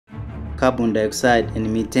carbon dioxide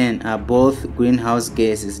and methane are both greenhouse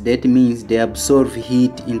gases. That means they absorb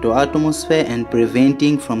heat into atmosphere and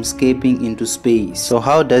preventing from escaping into space. So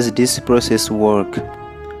how does this process work?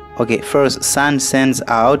 Okay, first, sun sends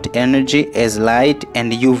out energy as light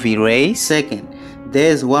and UV rays. Second,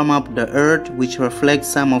 these warm up the earth, which reflects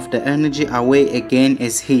some of the energy away again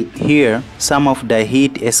as heat. Here, some of the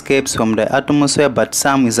heat escapes from the atmosphere, but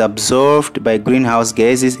some is absorbed by greenhouse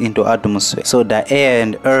gases into atmosphere. So the air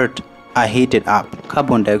and earth are heated up.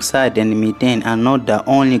 Carbon dioxide and methane are not the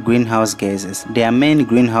only greenhouse gases. There are many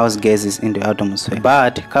greenhouse gases in the atmosphere,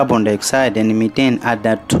 but carbon dioxide and methane are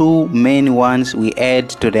the two main ones we add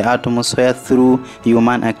to the atmosphere through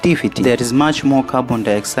human activity. There is much more carbon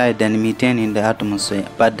dioxide than methane in the atmosphere,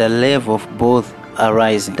 but the level of both are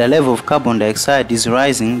rising. The level of carbon dioxide is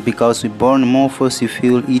rising because we burn more fossil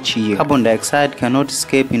fuel each year. Carbon dioxide cannot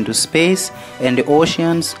escape into space, and the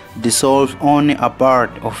oceans dissolve only a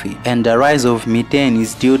part of it. And the rise of methane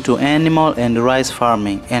is due to animal and rice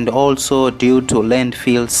farming, and also due to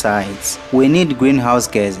landfill sites. We need greenhouse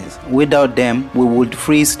gases. Without them, we would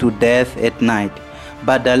freeze to death at night.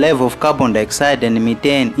 But the level of carbon dioxide and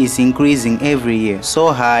methane is increasing every year,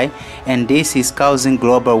 so high, and this is causing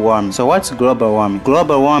global warming. So what's global warming?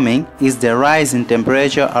 Global warming is the rise in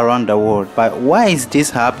temperature around the world. But why is this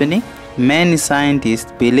happening? Many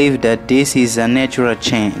scientists believe that this is a natural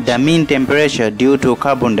change. The mean temperature due to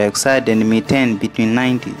carbon dioxide and methane between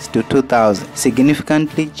 90s to 2000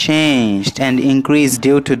 significantly changed and increased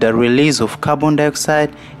due to the release of carbon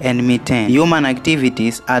dioxide and methane. Human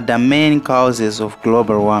activities are the main causes of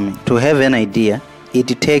global warming. To have an idea, it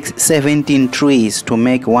takes 17 trees to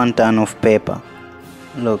make 1 ton of paper.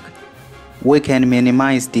 Look, we can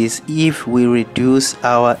minimize this if we reduce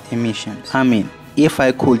our emissions. If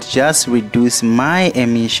I could just reduce my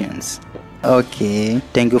emissions. Okay,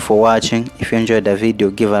 thank you for watching. If you enjoyed the video,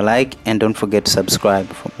 give a like and don't forget to subscribe.